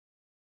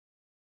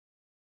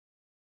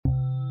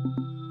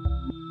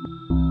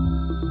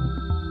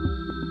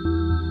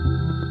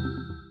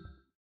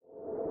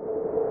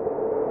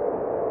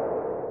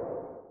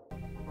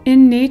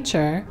In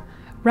nature,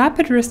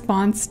 rapid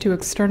response to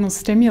external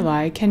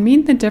stimuli can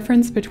mean the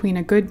difference between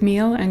a good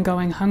meal and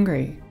going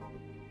hungry.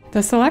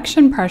 The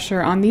selection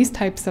pressure on these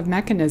types of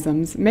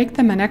mechanisms make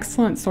them an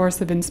excellent source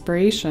of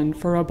inspiration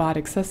for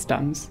robotic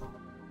systems.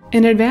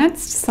 In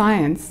advanced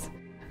science,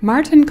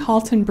 Martin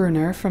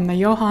Kaltenbrunner from the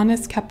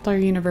Johannes Kepler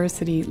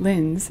University,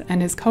 Linz,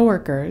 and his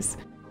coworkers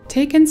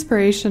take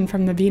inspiration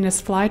from the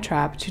Venus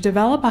flytrap to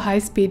develop a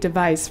high-speed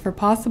device for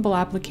possible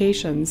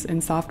applications in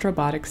soft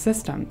robotic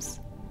systems.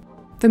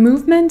 The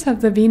movement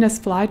of the Venus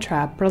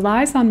flytrap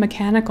relies on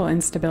mechanical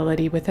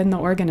instability within the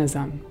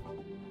organism.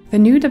 The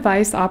new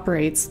device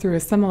operates through a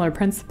similar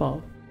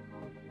principle.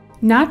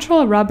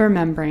 Natural rubber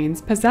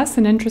membranes possess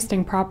an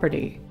interesting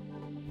property.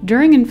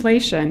 During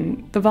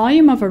inflation, the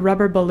volume of a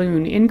rubber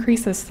balloon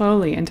increases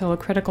slowly until a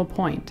critical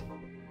point,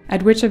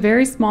 at which a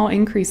very small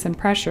increase in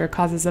pressure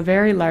causes a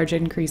very large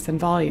increase in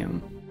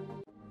volume.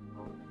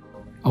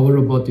 Our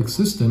robotic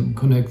system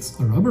connects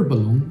a rubber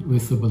balloon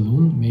with a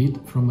balloon made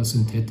from a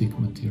synthetic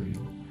material.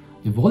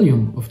 The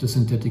volume of the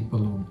synthetic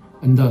balloon,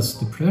 and thus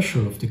the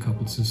pressure of the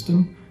coupled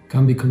system,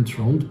 can be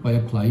controlled by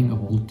applying a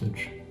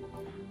voltage.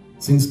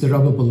 Since the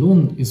rubber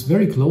balloon is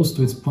very close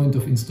to its point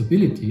of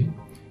instability,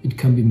 it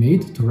can be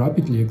made to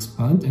rapidly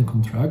expand and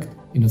contract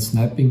in a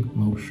snapping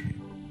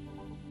motion.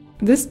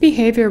 This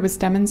behavior was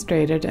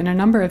demonstrated in a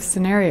number of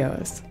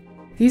scenarios.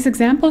 These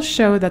examples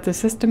show that the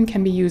system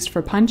can be used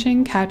for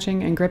punching,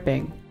 catching, and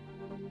gripping.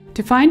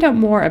 To find out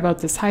more about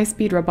this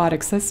high-speed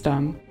robotic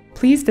system,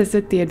 please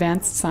visit the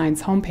Advanced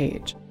Science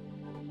homepage.